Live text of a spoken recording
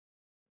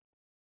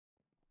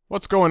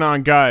What's going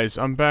on, guys?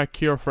 I'm back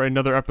here for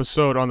another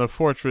episode on the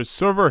Fortress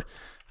server.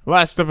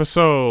 Last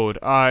episode,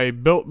 I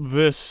built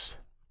this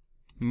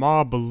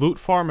mob loot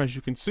farm, as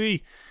you can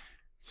see.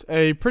 It's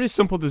a pretty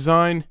simple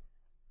design,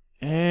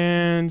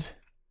 and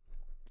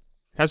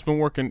has been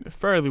working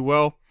fairly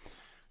well.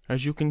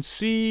 As you can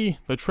see,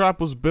 the trap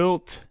was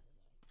built,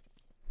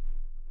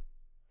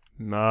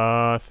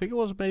 I think it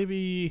was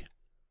maybe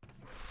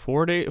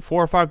 4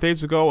 or 5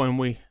 days ago, and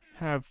we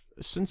have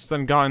since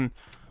then gotten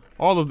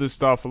all of this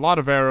stuff, a lot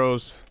of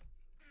arrows,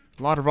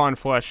 a lot of rotten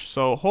flesh,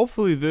 so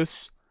hopefully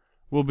this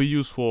will be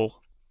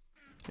useful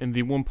in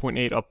the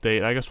 1.8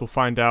 update. I guess we'll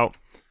find out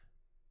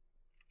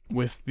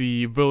with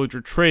the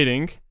villager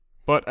trading.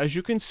 But as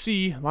you can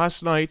see,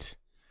 last night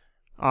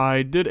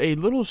I did a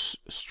little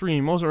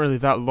stream. It wasn't really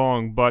that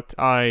long, but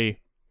I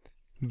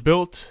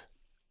built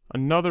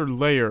another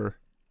layer.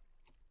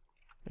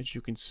 As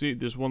you can see,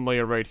 there's one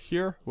layer right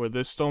here where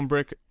this stone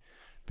brick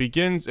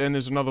begins, and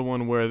there's another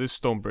one where this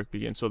stone brick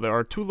begins. So there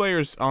are 2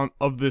 layers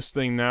of this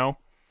thing now.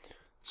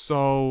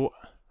 So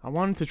I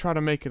wanted to try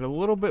to make it a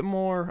little bit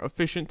more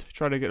efficient,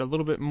 try to get a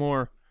little bit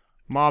more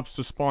mobs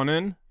to spawn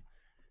in,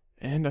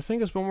 and I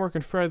think it's been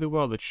working fairly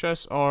well. The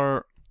chests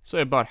are,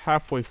 say, about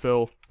halfway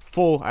full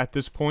at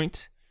this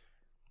point.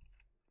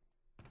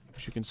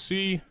 As you can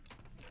see, a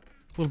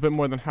little bit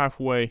more than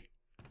halfway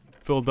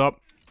filled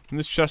up. And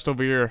this chest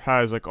over here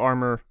has like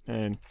armor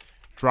and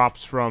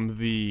drops from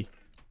the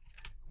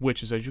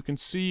witches. As you can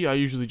see, I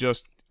usually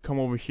just come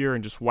over here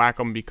and just whack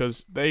them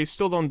because they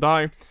still don't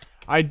die.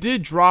 I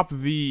did drop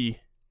the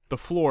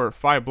floor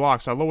 5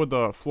 blocks. I lowered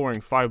the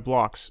flooring 5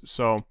 blocks.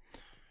 So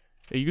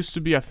it used to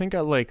be, I think,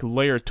 at like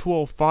layer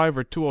 205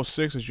 or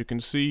 206. As you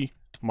can see,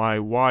 my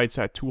wide's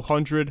at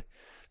 200.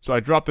 So I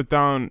dropped it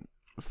down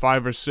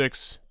 5 or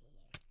 6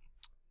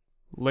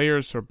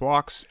 layers or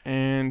blocks,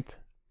 and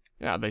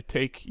yeah, they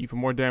take even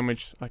more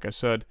damage. Like I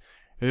said,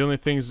 the only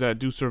things that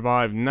do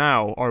survive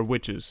now are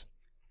witches.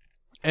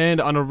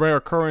 And on a rare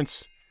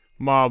occurrence,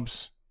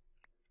 mobs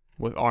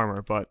with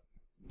armor, but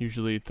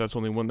usually that's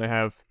only when they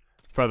have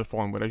feather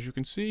falling. But as you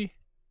can see,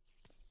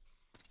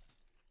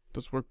 it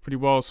does work pretty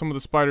well. Some of the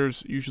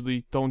spiders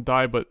usually don't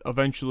die, but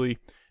eventually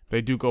they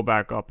do go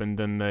back up and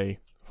then they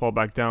fall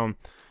back down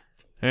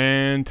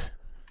and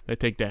they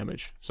take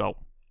damage. So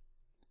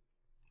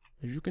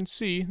as you can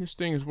see, this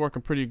thing is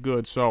working pretty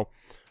good. So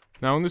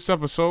now in this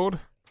episode,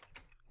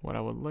 what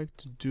I would like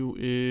to do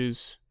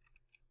is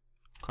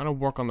kind of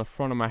work on the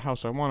front of my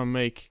house. I want to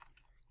make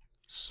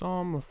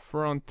some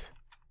front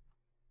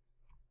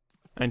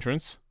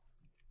entrance,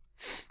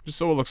 just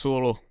so it looks a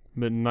little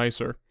bit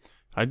nicer.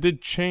 I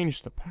did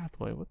change the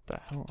pathway. What the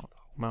hell?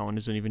 The mountain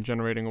isn't even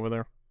generating over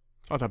there.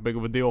 Not that big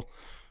of a deal.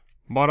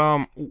 But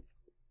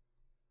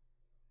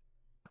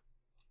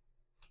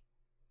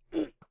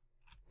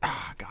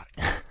got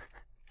it.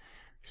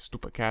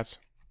 Stupid cats.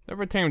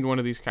 Never tamed one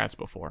of these cats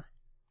before.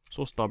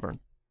 So stubborn.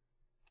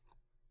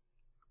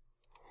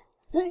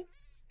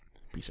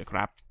 Piece of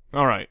crap.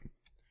 Alright.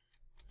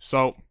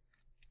 So, I'm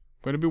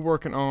going to be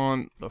working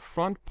on the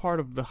front part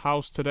of the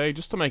house today,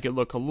 just to make it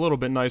look a little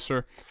bit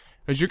nicer.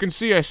 As you can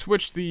see, I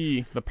switched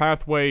the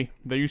pathway.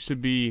 There used to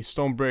be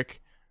stone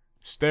brick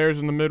stairs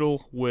in the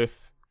middle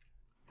with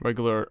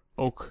regular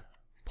oakwood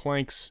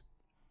planks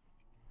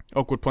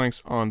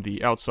on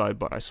the outside,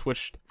 but I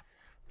switched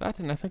that,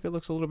 and I think it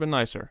looks a little bit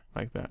nicer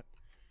like that.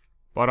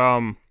 But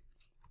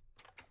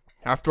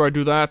after I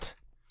do that,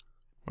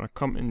 I'm gonna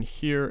come in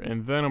here,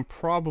 and then I'm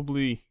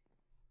probably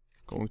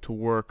going to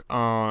work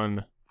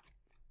on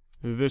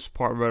this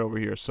part right over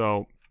here.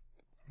 So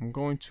I'm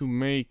going to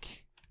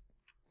make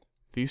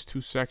these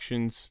 2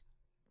 sections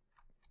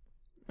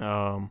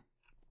the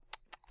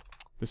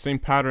same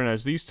pattern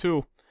as these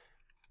 2.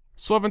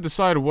 Still haven't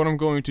decided what I'm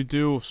going to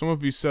do. Some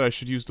of you said I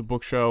should use the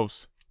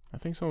bookshelves. I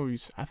think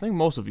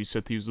most of you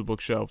said to use the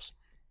bookshelves.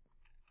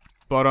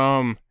 But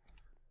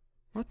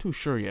not too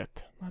sure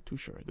yet. Not too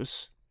sure.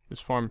 This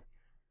farm,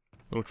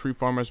 little tree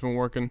farm, has been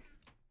working.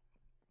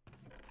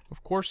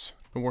 Of course,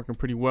 been working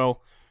pretty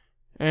well.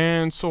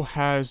 And so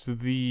has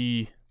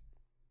the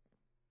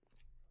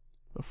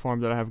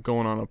farm that I have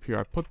going on up here.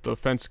 I put the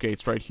fence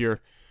gates right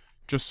here,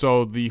 just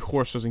so the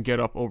horse doesn't get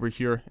up over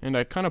here. And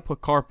I kind of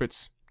put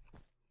carpets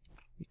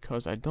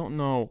because I don't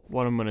know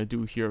what I'm gonna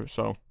do here.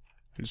 So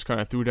I just kind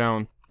of threw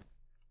down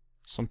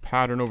some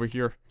pattern over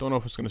here. Don't know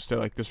if it's gonna stay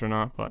like this or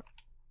not, but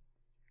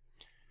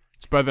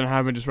it's better than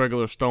having just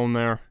regular stone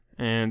there.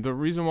 And the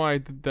reason why I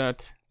did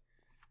that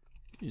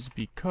is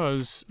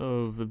because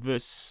of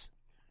this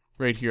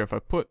right here. If I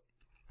put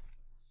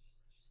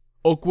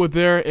oak wood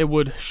there, it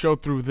would show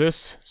through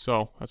this.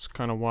 So that's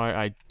kind of why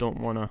I don't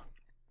want to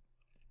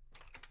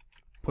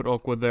put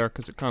oak wood there,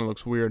 because it kind of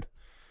looks weird.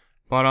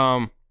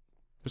 But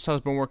this has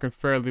been working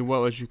fairly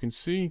well, as you can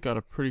see. Got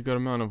a pretty good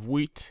amount of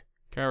wheat,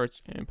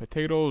 carrots, and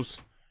potatoes.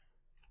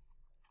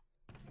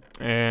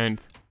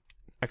 And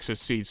excess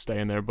seeds stay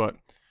in there, but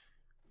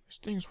this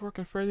thing's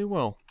working fairly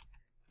well.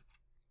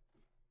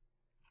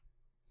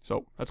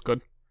 So that's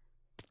good.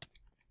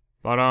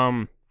 But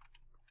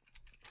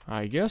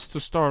I guess to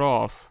start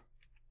off,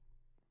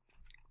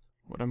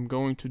 what I'm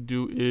going to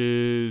do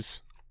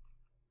is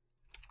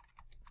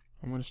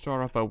I'm going to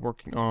start off by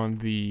working on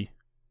the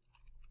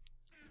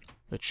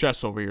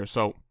chest over here.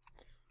 So,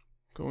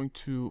 going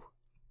to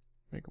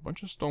make a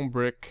bunch of stone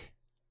brick.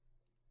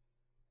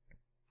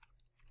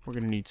 We're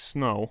going to need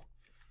snow.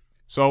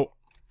 So,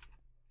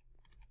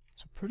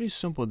 it's a pretty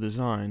simple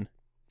design,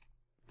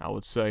 I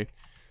would say.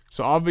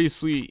 So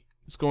obviously,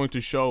 it's going to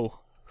show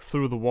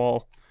through the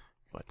wall,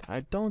 but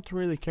I don't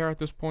really care at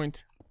this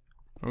point.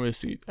 I don't really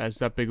see it as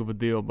that big of a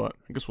deal, but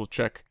I guess we'll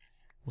check.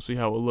 We'll see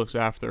how it looks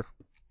after.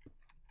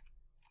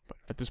 But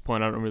at this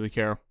point, I don't really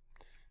care.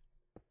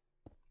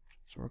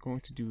 So we're going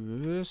to do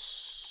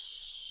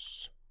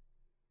this.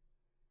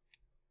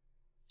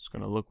 It's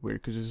going to look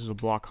weird because this is a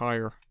block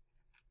higher.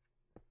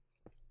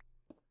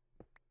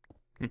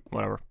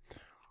 Whatever.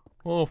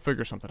 We'll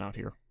figure something out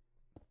here.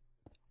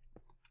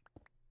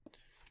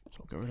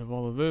 So get rid of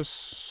all of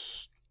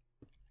this.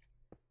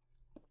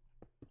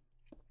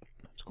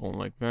 It's going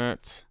like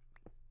that.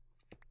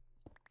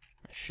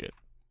 Shit.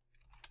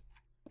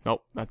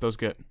 Nope, that does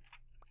get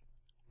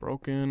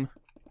broken.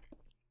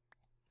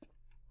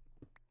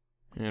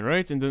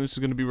 Alright, and then this is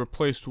going to be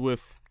replaced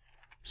with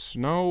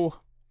snow.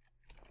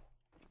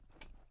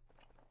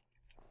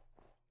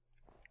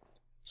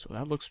 So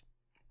that looks...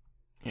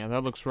 yeah,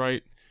 that looks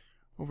right.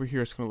 Over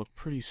here it's going to look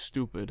pretty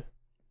stupid.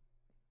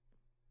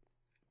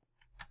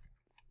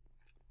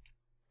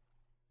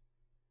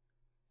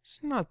 It's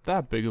not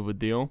that big of a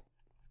deal.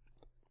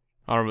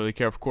 I don't really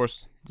care. Of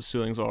course, the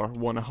ceilings are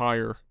one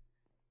higher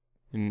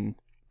in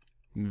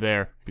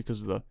there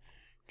because of the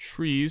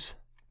trees.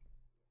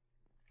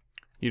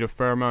 Need a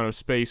fair amount of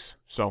space,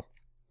 so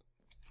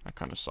that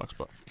kind of sucks,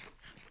 but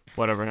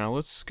whatever. Now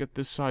let's get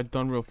this side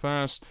done real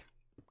fast.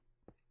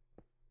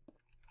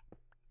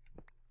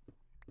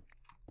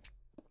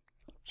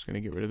 Just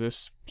gonna get rid of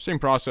this. Same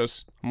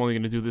process. I'm only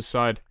gonna do this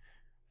side.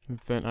 And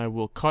then I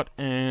will cut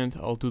and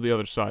I'll do the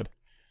other side.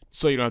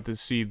 So you don't have to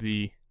see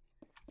the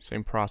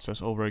same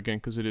process over again,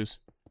 because it is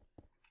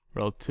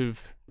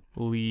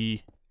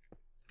relatively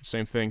the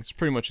same thing. It's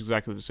pretty much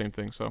exactly the same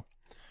thing, so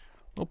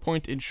no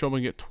point in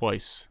showing it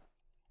twice.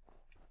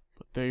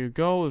 But there you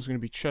go. There's gonna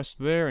be chest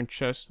there and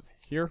chest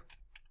here.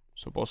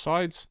 So both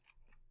sides.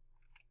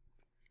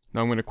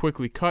 Now I'm gonna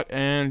quickly cut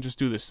and just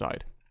do this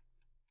side.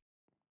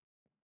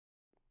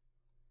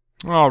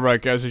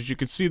 Alright guys, as you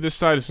can see, this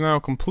side is now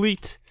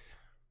complete.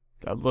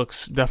 That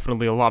looks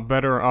definitely a lot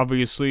better.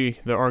 Obviously,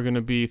 there are going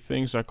to be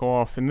things that go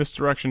off in this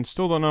direction.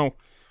 Still don't know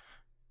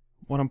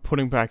what I'm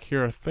putting back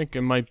here. I think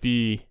it might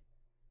be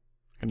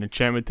an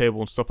enchantment table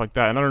and stuff like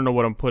that. And I don't know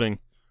what I'm putting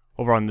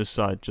over on this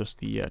side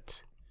just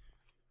yet.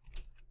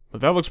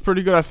 But that looks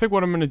pretty good. I think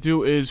what I'm going to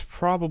do is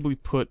probably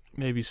put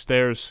maybe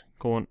stairs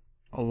going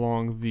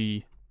along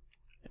the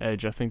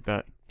edge. I think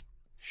that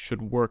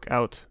should work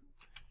out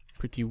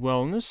pretty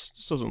well. And this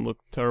doesn't look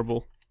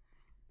terrible.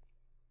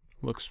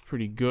 Looks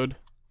pretty good.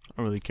 I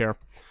don't really care.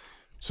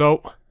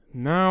 So,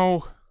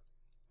 now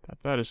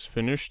that that is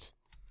finished,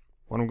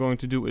 what I'm going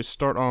to do is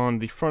start on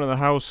the front of the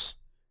house.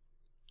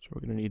 So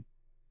we're going to need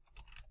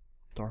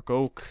dark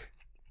oak.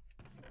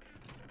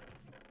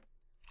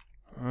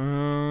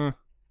 I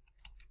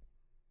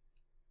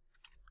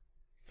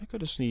think I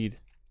just need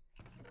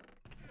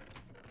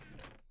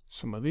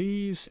some of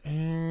these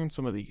and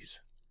some of these.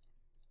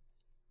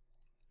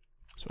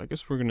 So I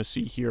guess we're going to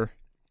see here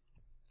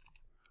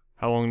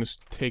how long this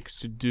takes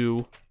to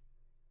do.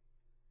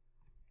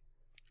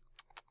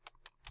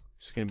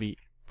 It's going to be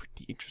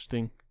pretty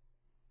interesting.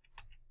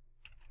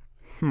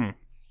 Trying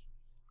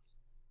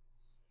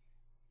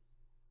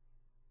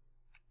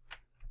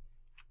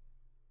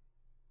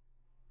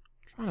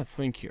to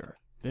think here.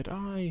 Did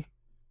I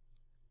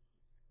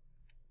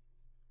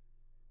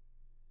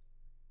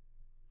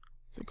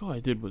think all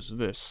I did was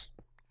this.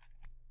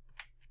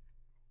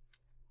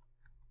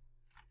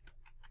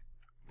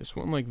 This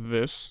went like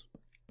this.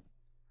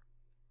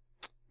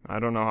 I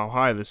don't know how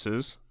high this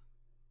is.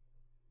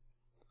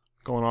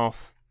 Going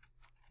off.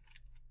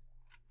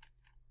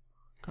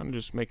 Kind of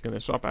just making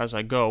this up as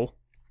I go.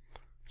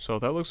 So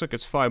that looks like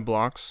it's 5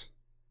 blocks.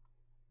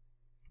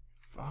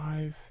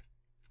 5.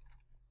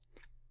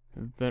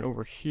 And then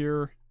over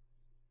here.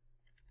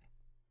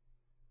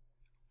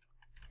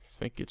 I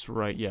think it's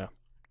right, yeah.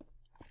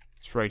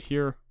 It's right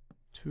here.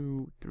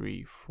 2,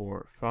 3,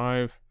 4,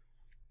 5.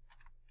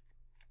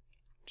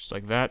 Just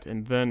like that.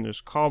 And then there's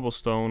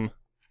cobblestone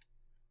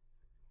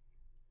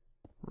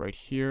right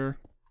here.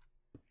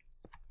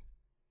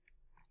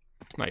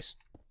 Nice.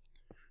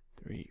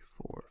 3,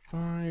 4,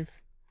 5.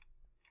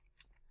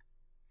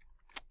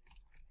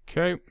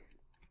 Okay.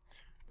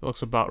 That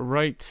looks about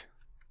right.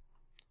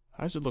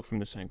 How does it look from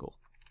this angle?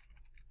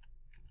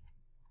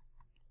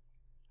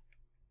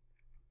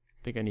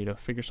 I think I need to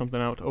figure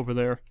something out over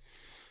there.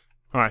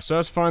 Alright, so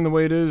that's fine the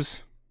way it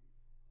is.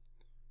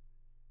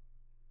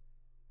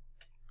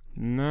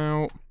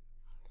 Now,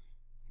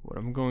 what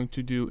I'm going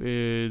to do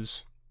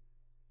is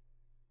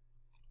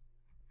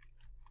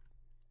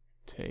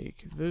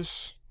take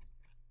this.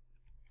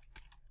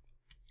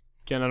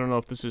 Again, I don't know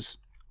if this is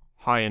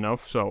high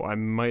enough, so I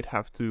might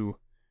have to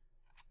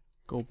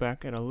go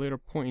back at a later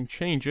point and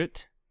change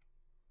it.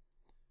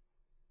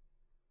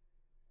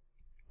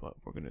 But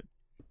we're gonna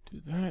do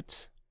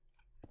that.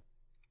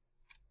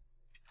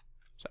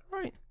 Is that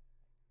right?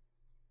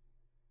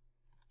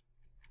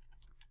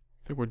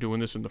 I think we're doing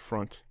this in the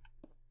front.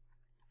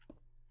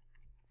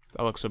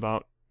 That looks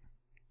about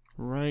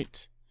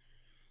right.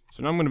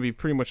 So now I'm going to be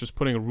pretty much just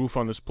putting a roof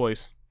on this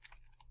place.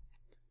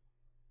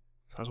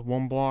 It has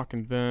one block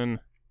and then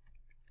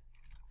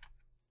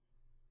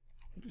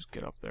just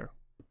get up there.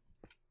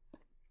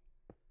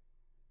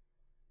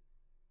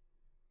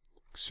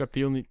 Except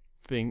the only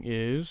thing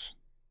is,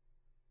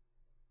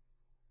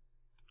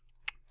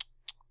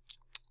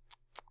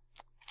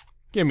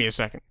 give me a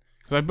second,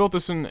 because I built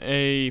this in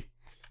a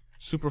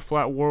super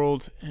flat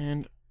world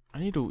and I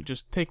need to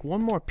just take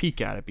one more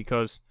peek at it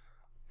because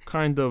I'm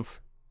kind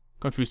of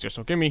confused here.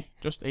 So give me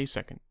just a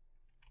second.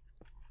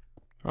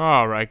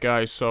 Alright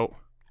guys, so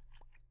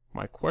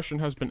my question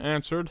has been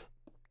answered.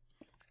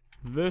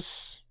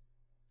 This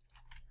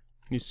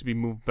needs to be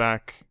moved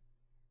back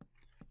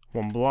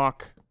one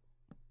block.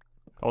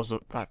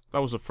 That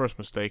was the first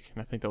mistake,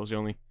 and I think that was the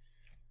only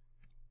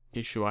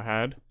issue I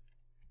had.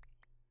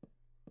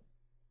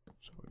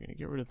 So we're gonna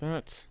get rid of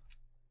that.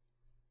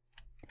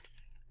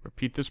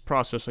 Repeat this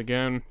process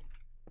again.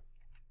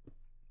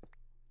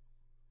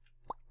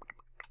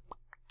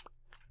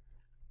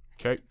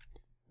 Okay.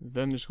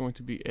 Then there's going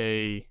to be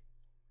a...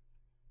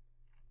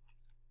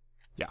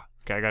 Yeah,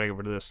 okay, I gotta get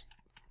rid of this.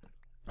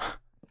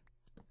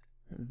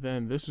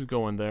 Then this is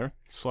going there.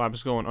 Slab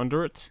is going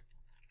under it.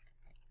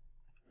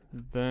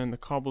 Then the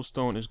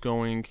cobblestone is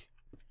going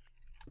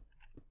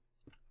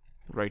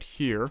right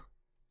here.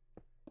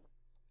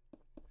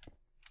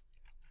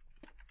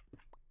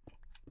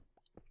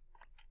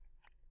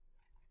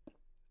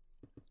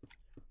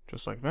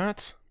 Just like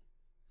that.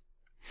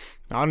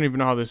 Now, I don't even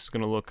know how this is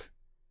going to look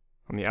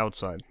on the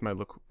outside. It might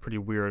look pretty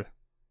weird.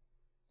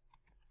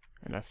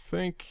 And I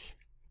think...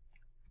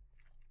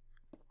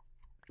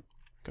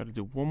 got to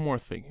do one more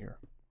thing here.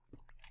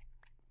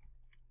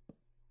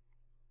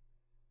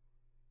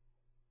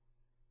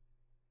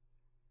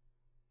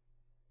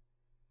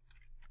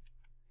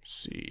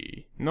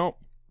 See. Nope.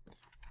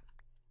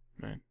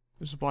 Man,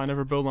 this is why I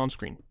never build on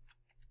screen.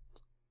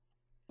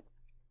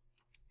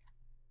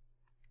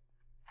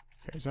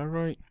 Okay, is that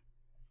right?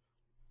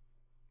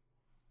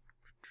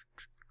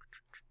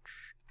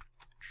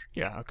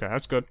 Yeah, okay,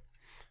 that's good.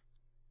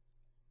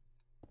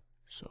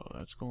 So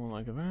that's going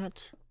like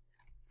that.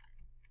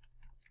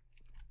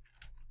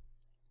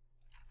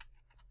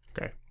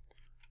 Okay.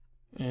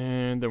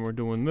 And then we're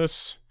doing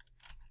this.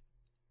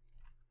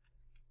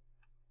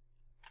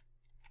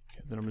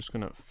 Okay, then I'm just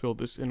gonna fill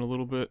this in a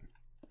little bit.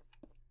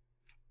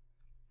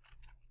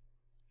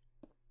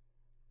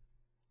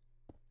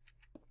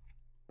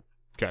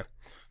 Okay,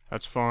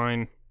 that's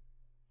fine.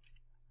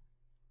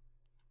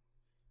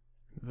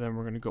 Then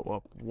we're gonna go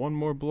up one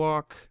more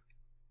block.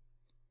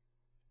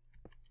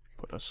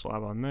 Put a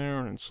slab on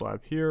there and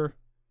slab here.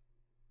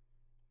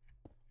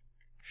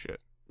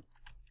 Shit.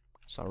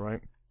 That's not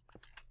right.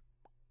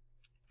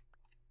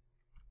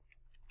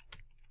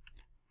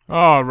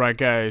 Alright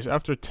guys,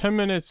 after 10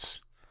 minutes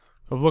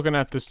of looking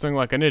at this thing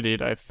like an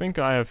idiot, I think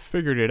I have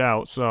figured it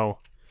out, so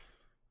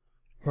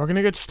we're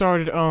gonna get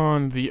started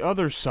on the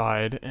other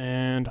side,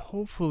 and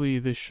hopefully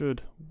this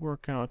should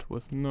work out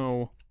with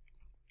no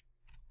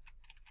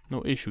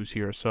issues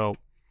here. So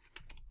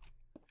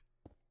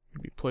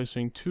we'll be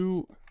placing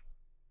two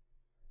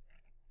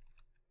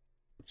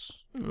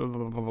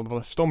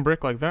stone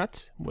brick like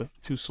that, with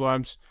two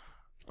slabs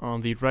on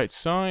the right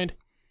side.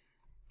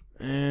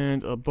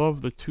 And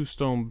above the two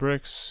stone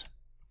bricks,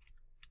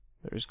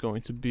 there's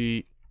going to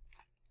be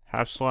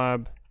half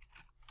slab.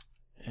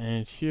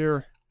 And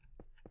here,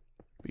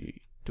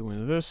 be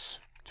doing this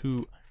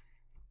 2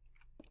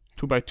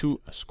 by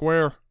 2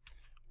 square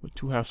with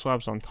two half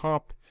slabs on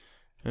top,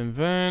 and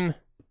then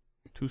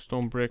two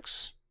stone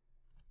bricks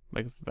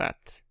like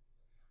that.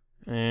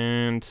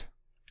 And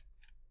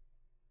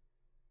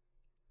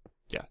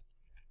yeah,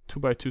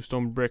 2 by 2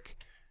 stone brick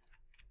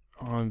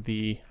on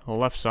the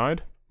left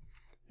side.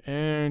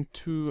 And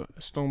two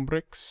stone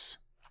brick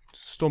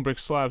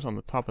slabs on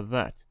the top of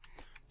that.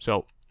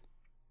 So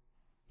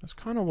that's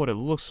kind of what it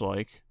looks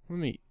like. Let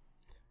me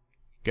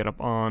get up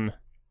on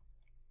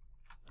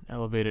an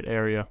elevated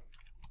area.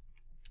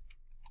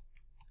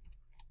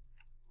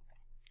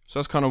 So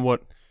that's kind of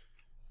what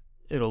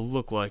it'll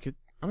look like.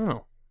 I don't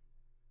know.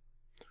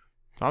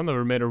 I've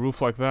never made a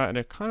roof like that, and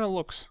it kind of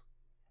looks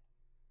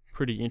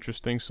pretty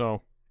interesting.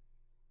 So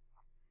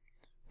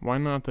why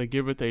not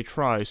give it a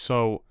try?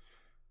 So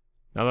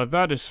now that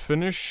that is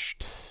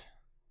finished,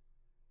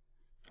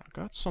 I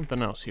got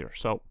something else here.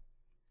 So,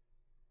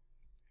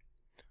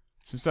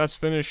 since that's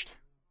finished,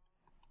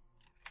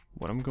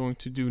 what I'm going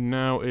to do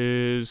now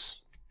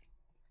is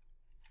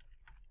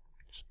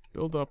just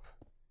build up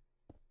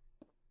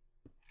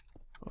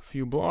a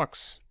few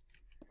blocks.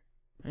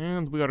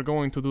 And we are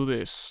going to do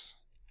this.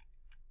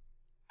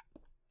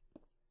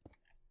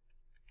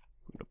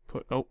 I'm gonna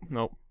put, oh,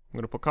 no. I'm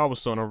gonna put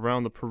cobblestone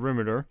around the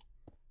perimeter.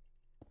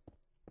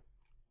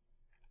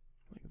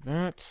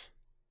 that.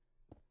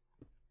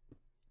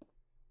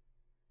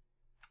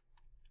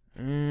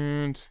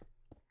 And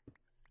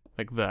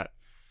like that.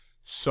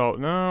 So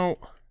now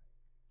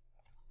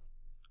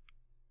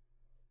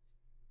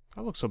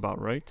that looks about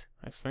right,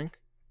 I think.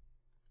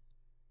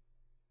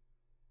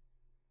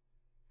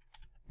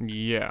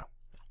 Yeah,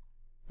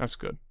 that's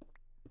good.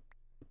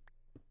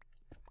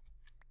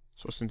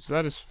 So since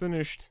that is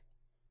finished,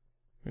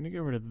 I'm gonna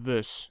get rid of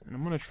this, and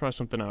I'm gonna try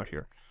something out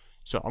here.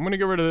 So I'm gonna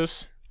get rid of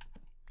this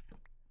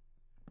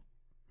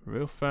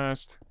real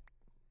fast.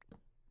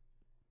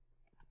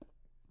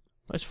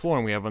 Nice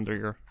flooring we have under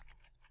here.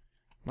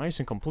 Nice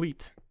and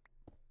complete.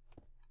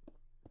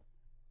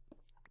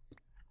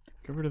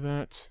 Get rid of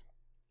that.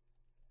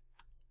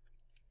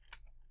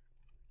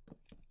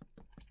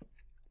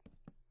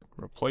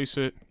 Replace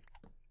it.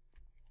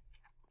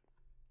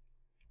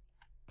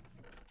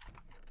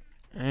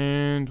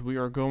 And we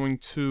are going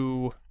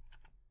to...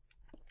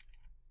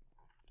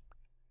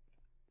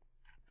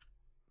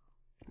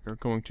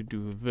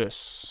 do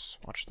this.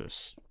 Watch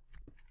this.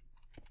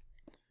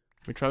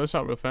 Let me try this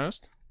out real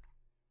fast.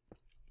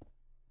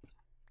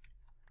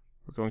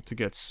 We're going to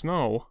get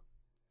snow.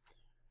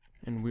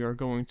 And we are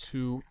going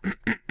to...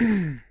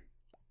 I'm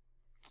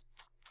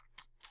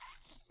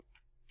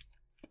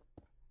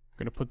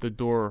going to put the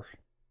door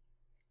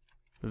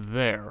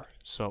there.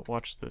 So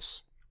watch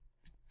this.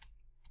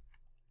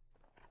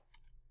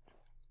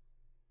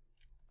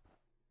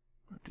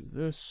 Do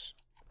this.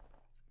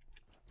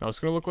 Now it's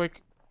gonna look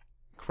like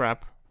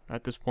crap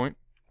at this point,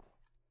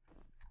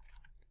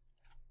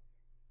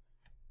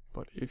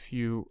 but if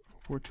you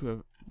were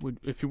to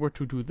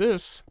do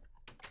this,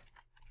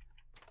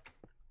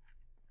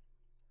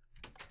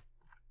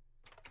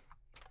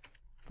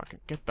 fucking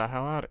get the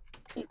hell out of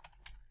it.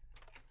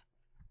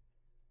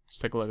 Let's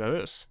take a look at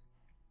this.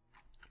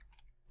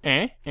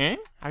 I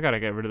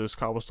gotta get rid of this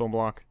cobblestone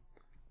block.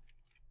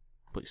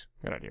 Please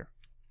get out of here.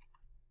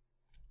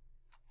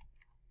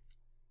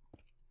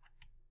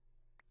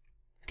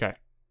 Okay.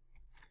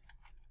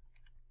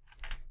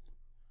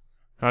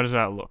 How does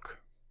that look?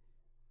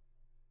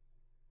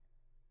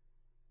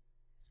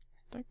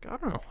 I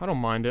don't know. I don't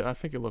mind it. I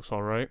think it looks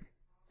alright.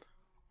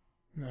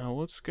 Now,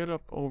 let's get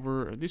up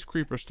over... Are these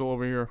creepers still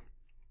over here?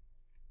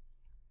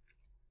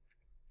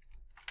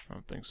 I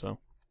don't think so.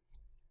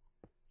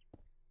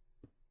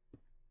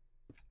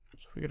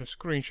 So we get a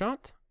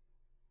screenshot.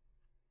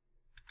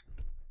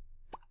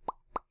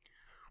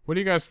 What do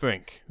you guys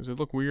think? Does it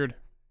look weird?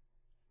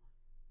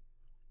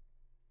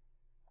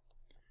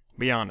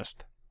 Be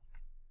honest.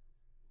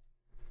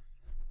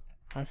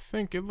 I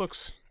think it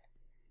looks...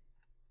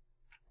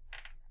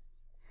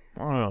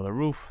 I don't know, the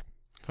roof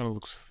kind of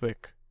looks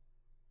thick.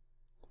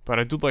 But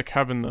I do like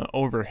having the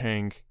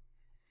overhang.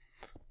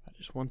 That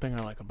is one thing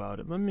I like about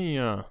it. Let me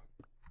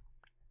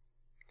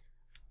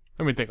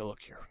take a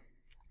look here.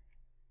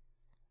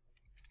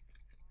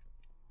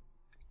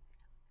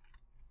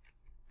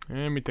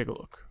 Let me take a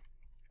look.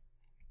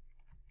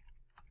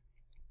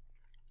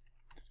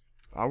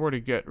 If I were to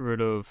get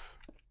rid of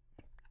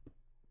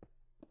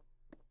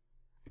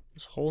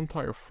this whole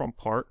entire front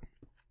part,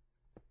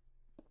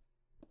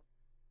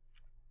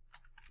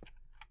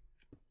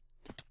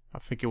 I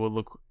think it would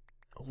look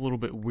a little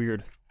bit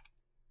weird.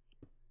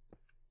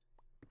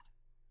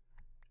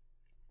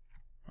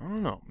 I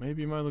don't know,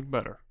 maybe it might look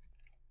better.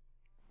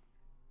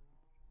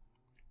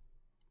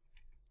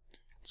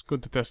 It's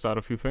good to test out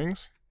a few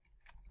things.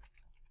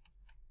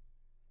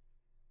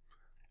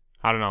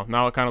 I don't know,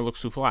 now it kind of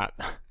looks too flat.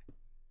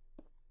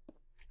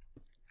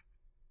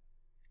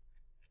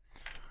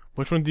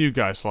 Which one do you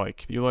guys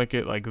like? Do you like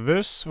it like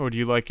this, or do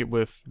you like it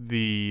with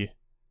the...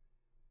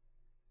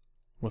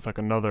 with like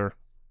another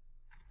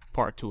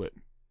part to it?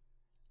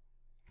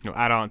 You know,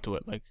 add on to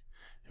it like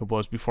it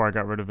was before I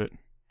got rid of it.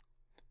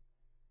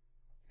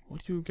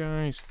 What do you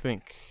guys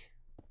think?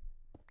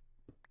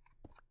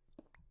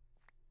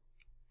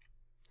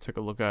 Take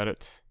a look at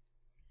it.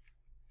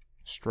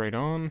 Straight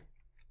on.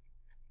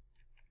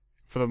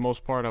 For the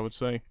most part, I would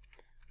say.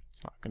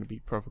 It's not going to be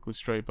perfectly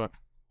straight, but...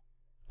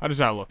 How does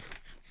that look?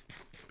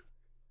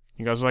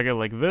 You guys like it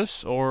like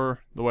this, or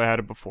the way I had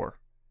it before?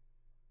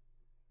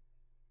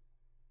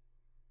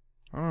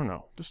 I don't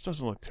know. This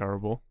doesn't look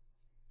terrible.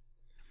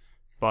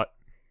 But,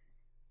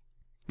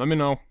 let me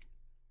know.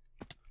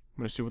 I'm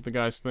going to see what the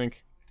guys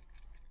think.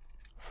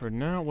 For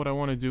now, what I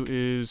want to do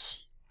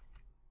is...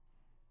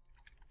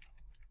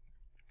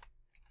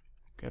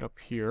 get up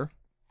here.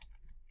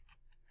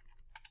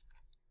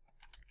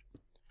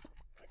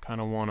 I kind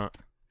of want to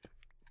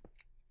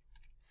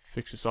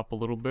fix this up a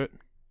little bit.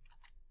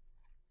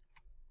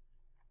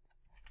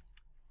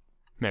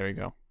 There we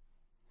go.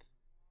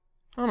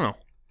 I don't know.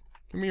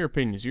 Give me your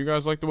opinions. You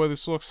guys like the way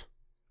this looks?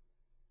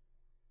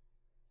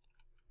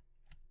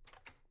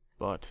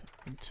 But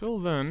until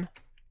then,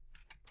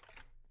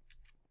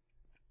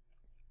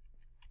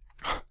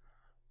 I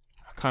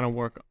kind of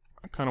want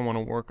to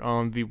work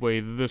on the way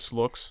this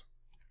looks.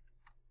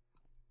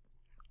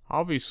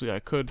 Obviously, I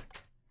could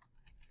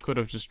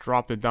have just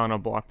dropped it down a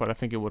block, but I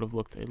think it would have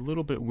looked a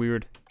little bit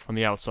weird on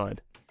the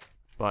outside.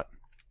 But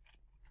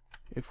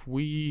if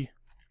we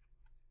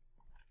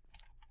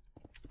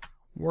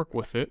work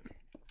with it,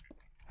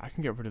 I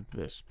can get rid of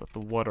this, but the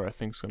water I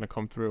think is going to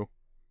come through.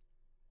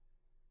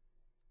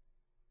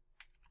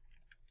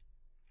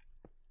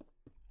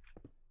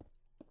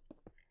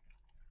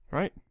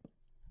 Right?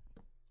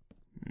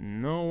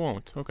 No, it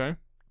won't. Okay. Of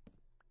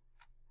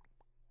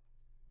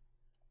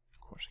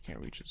course, I can't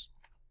reach this.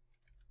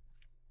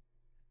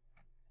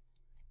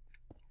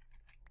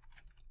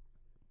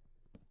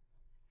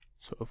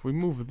 So if we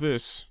move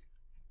this,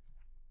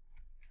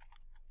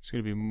 it's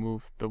going to be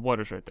moved. The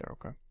water's right there,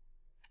 okay.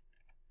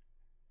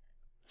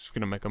 It's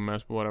going to make a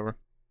mess, but whatever.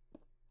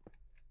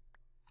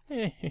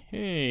 Hey, hey,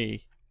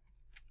 hey.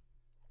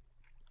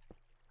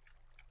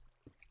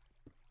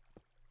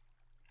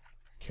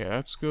 Okay,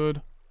 that's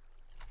good.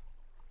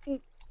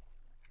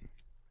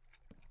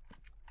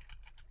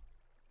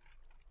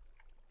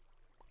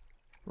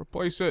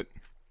 Replace it.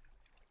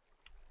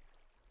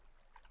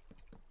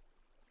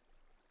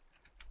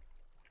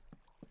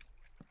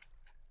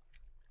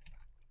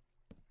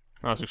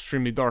 Oh, it's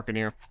extremely dark in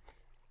here.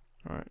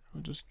 Alright,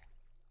 we'll just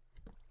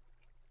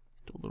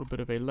do a little bit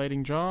of a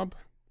lighting job.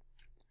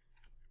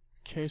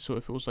 Okay, so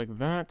if it was like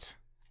that...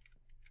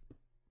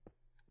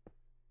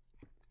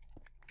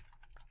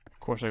 Of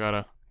course I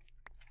gotta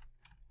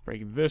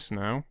break this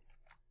now.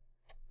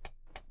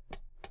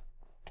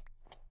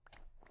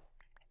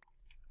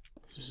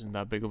 This isn't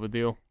that big of a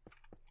deal.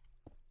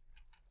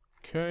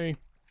 Okay.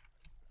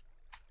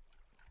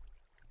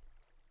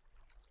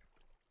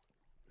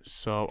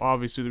 So,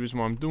 obviously the reason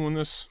why I'm doing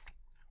this...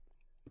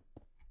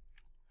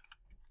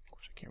 Of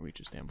course I can't reach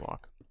this damn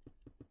block.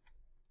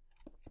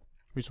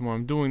 The reason why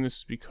I'm doing this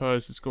is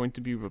because it's going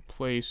to be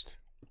replaced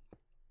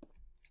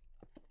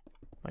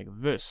like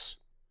this.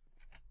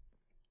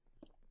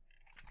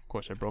 Of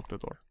course I broke the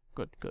door.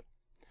 Good, good.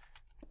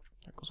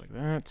 That goes like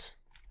that.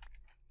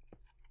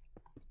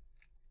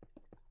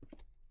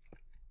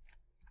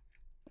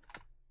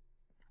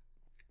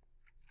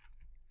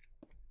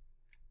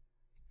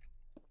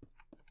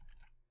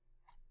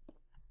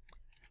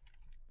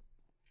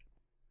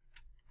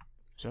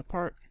 Is that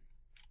part?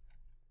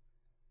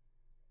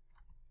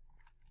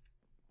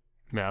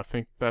 Yeah, I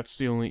think that's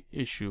the only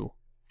issue.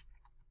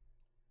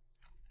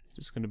 It's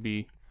just gonna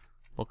be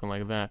looking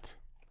like that.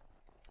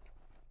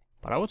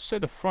 But I would say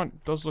the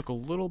front does look a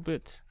little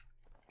bit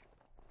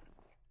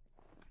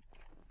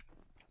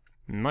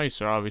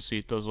nicer. Obviously,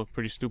 it does look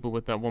pretty stupid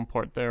with that one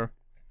part there.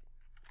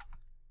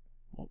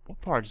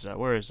 What part is that?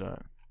 Where is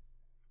that?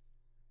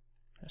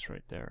 That's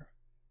right there.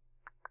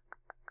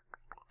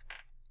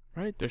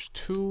 Right, there's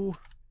two.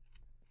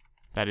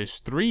 That is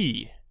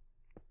three.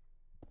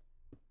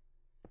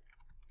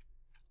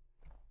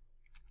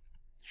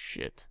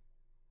 Shit.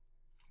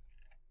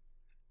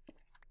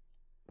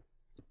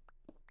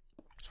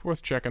 It's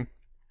worth checking.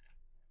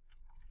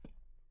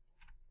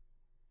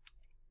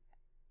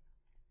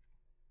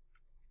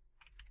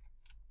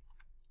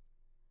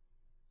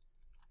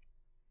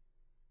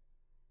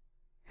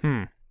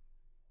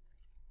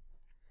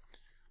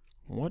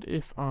 What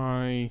if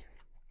I...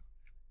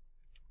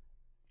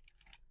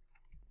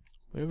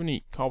 Do we have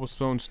any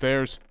cobblestone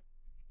stairs?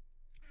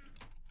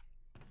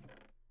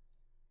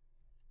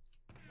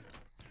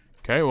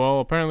 Okay, well,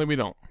 apparently we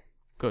don't.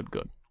 Good,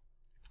 good.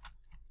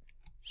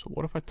 So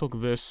what if I took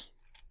this?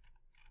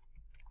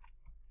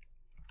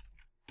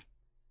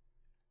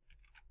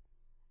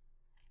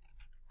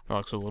 That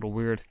looks a little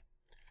weird.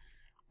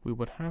 We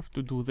would have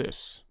to do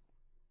this.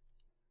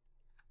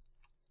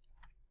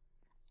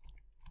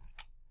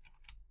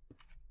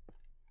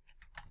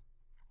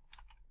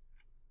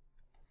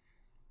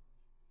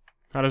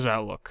 How does that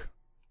look?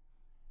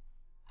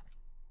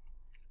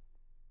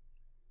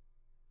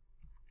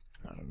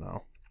 I don't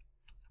know.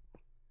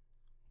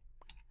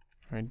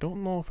 I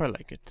don't know if I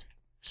like it.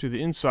 See,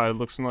 the inside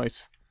looks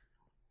nice.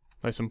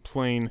 Nice and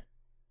plain.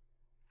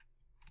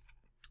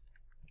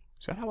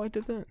 Is that how I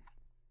did that?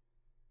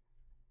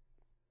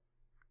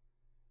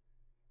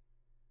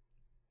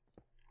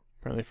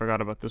 Apparently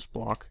forgot about this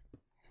block.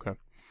 Okay.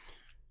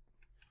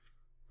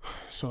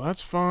 So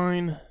that's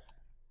fine.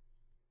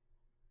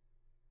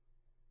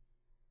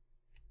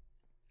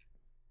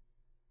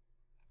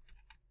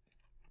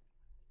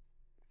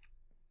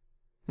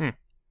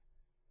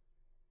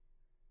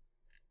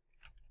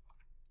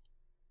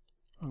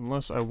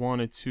 Unless I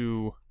wanted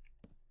to...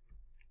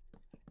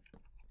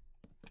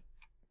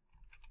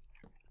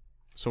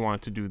 So I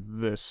wanted to do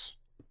this.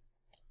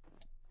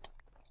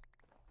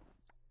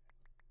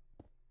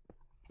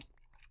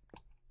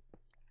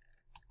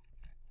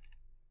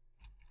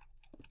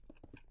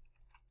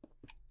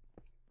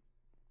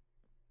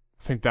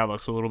 I think that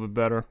looks a little bit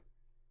better.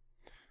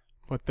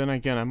 But then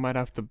again, I might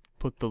have to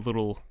put the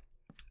little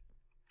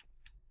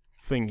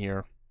thing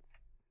here.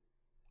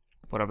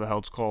 Whatever the hell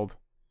it's called.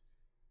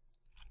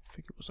 I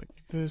think it was like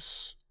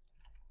this.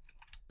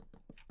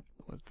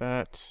 With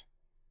that.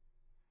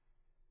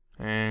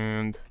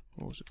 And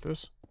what was it,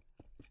 this?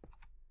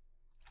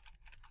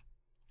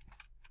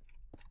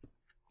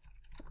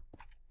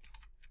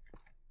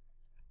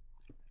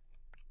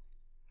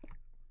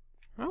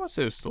 would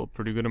say there's still a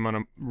pretty good amount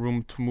of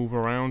room to move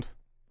around.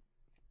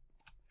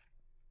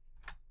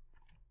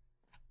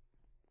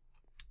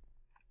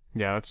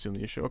 Yeah, that's the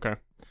only issue. Okay.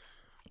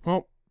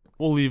 Well,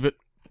 we'll leave it.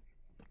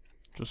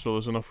 Just so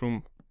there's enough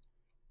room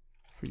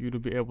for you to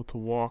be able to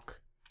walk.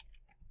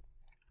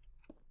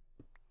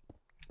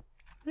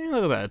 Hey,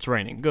 look at that. It's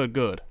raining. Good,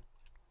 good.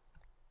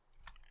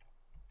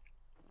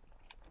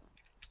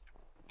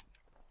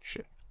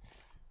 Shit.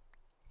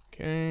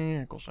 Okay,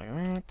 it goes like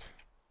that.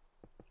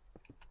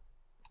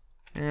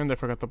 And I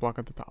forgot the block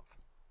at the top.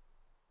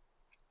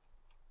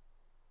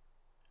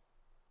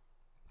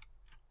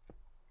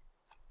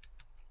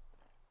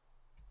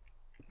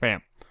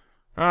 Bam.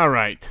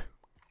 Alright.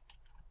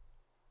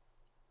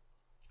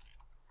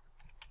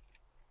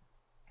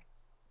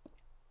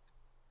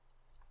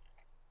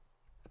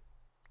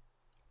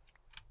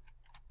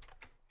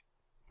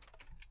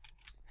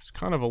 It's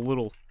kind of a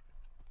little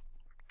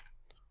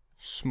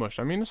smushed.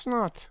 I mean, it's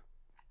not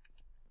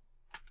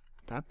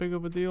that big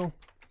of a deal.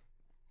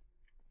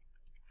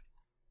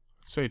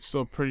 I'd say it's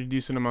still a pretty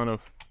decent amount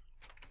of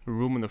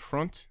room in the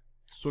front.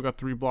 Still got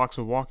 3 blocks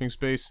of walking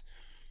space.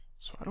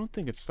 So I don't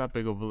think it's that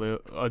big of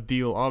a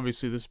deal.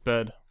 Obviously, this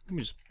bed... Let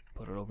me just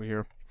put it over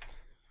here.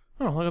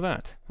 Oh, look at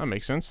that. That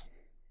makes sense.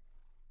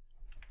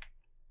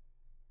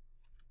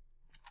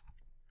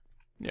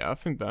 Yeah, I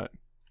think that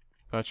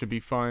should be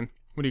fine.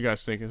 What do you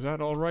guys think? Is that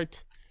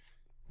alright?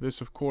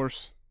 This, of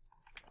course,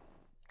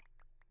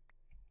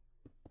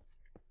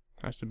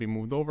 has to be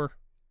moved over.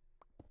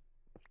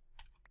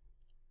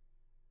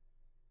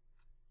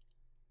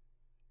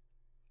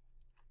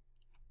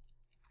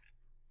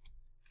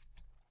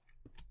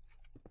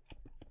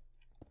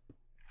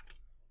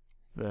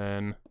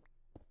 Then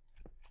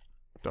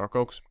dark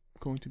oak's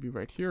going to be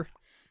right here.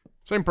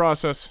 Same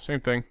process, same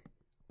thing.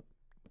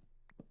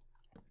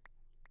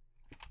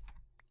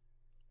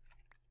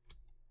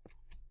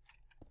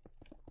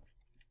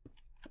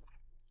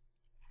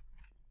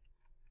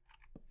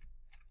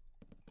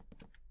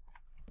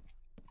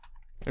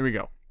 There we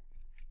go.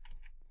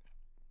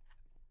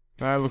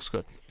 That looks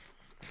good.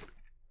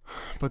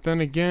 But then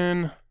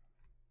again,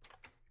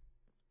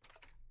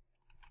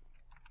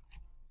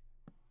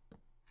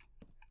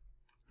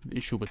 the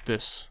issue with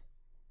this.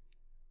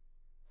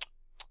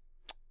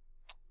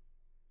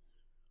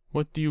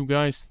 What do you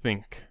guys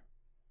think?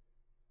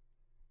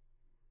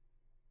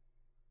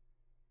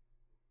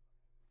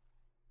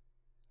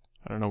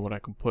 I don't know what I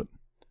can put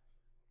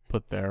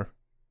there.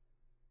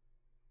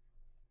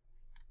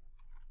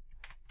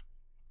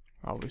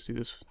 Obviously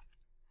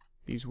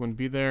these wouldn't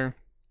be there.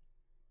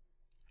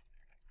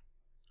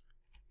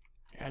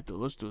 Yeah, dude,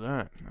 let's do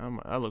that.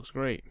 That looks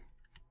great.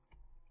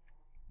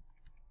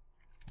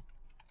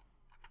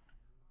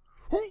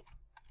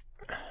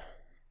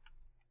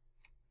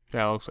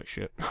 Yeah, it looks like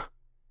shit. I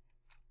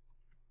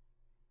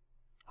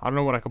don't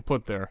know what I can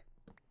put there.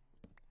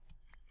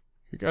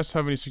 If you guys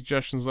have any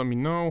suggestions, let me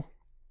know.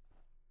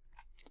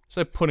 It's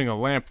like putting a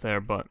lamp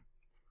there, but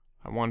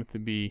I want it to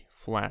be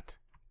flat.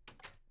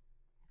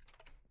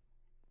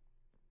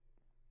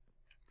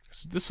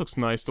 This looks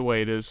nice the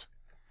way it is.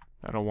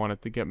 I don't want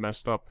it to get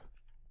messed up.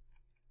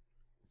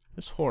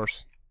 This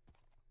horse.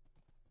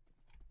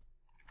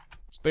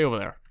 Stay over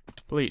there,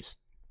 please.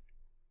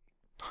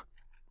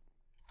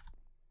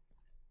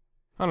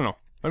 I don't know.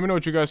 Let me know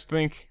what you guys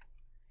think.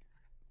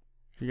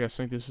 If you guys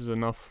think this is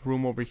enough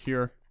room over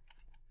here.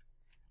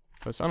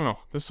 But I don't know.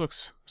 This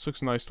looks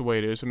nice the way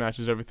it is. It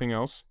matches everything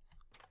else.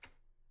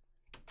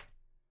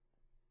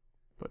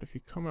 But if you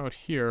come out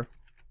here,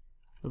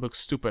 it looks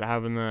stupid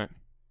having that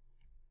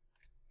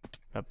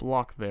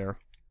block there.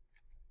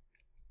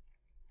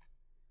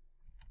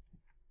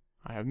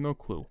 I have no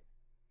clue.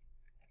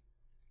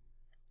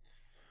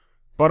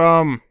 But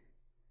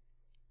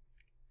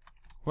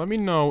let me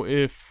know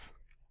if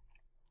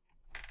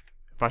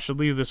I should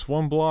leave this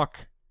one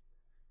block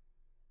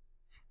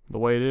the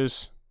way it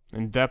is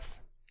in depth,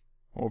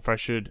 or if I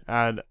should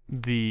add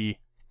the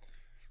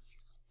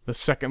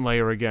second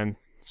layer again.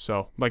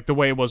 So, like the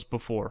way it was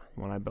before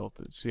when I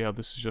built it. See how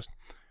this is just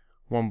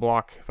one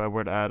block? If I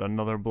were to add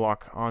another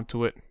block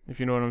onto it, if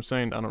you know what I'm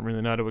saying. I don't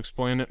really know how to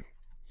explain it.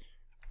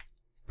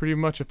 Pretty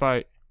much if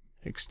I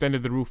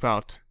extended the roof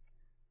out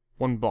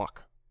one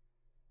block.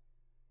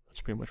 That's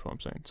pretty much what I'm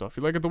saying. So if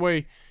you like it the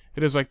way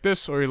it is like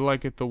this, or you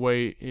like it the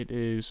way it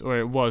is, or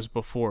it was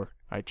before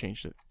I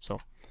changed it. So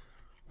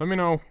let me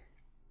know.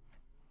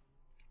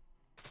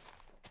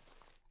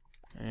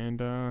 And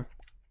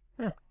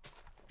yeah,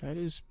 that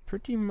is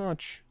pretty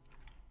much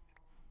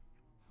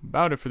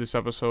about it for this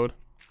episode.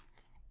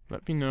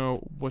 Let me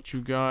know what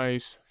you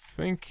guys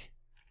think.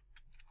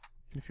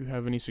 If you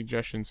have any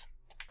suggestions,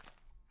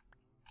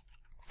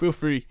 feel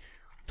free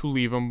to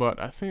leave them. But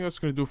I think that's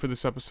going to do it for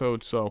this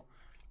episode. So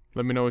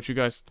let me know what you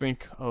guys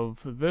think of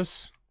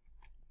this.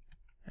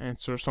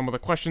 Answer some of the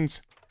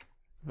questions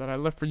that I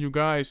left for you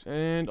guys.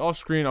 And off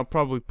screen, I'll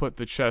probably put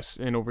the chest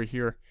in over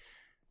here.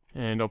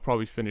 And I'll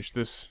probably finish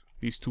these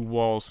 2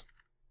 walls.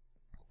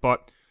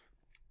 But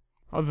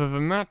other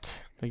than that,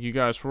 thank you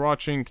guys for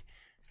watching.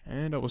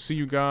 And I will see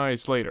you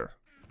guys later.